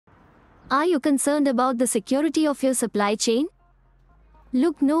Are you concerned about the security of your supply chain?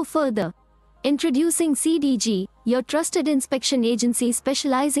 Look no further. Introducing CDG, your trusted inspection agency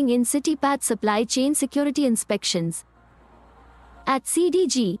specializing in C-TPAT supply chain security inspections. At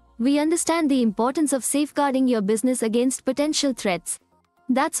CDG, we understand the importance of safeguarding your business against potential threats.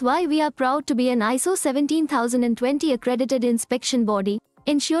 That's why we are proud to be an ISO 17020 accredited inspection body,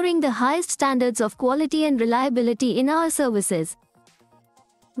 ensuring the highest standards of quality and reliability in our services.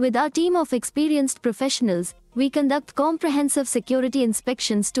 With our team of experienced professionals, we conduct comprehensive security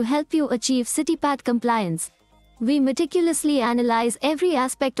inspections to help you achieve C-TPAT compliance. We meticulously analyze every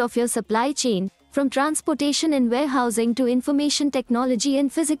aspect of your supply chain, from transportation and warehousing to information technology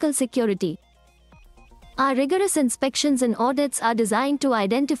and physical security. Our rigorous inspections and audits are designed to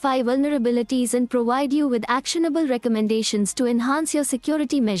identify vulnerabilities and provide you with actionable recommendations to enhance your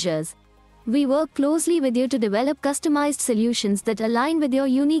security measures. We work closely with you to develop customized solutions that align with your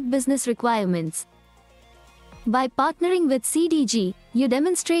unique business requirements. By partnering with CDG, you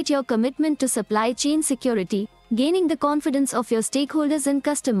demonstrate your commitment to supply chain security, gaining the confidence of your stakeholders and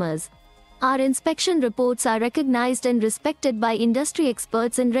customers. Our inspection reports are recognized and respected by industry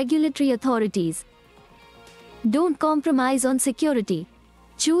experts and regulatory authorities. Don't compromise on security.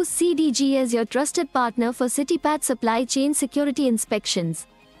 Choose CDG as your trusted partner for C-TPAT supply chain security inspections.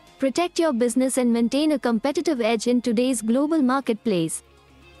 Protect your business and maintain a competitive edge in today's global marketplace.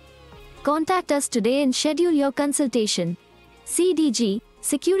 Contact us today and schedule your consultation. CDG,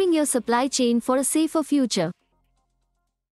 securing your supply chain for a safer future.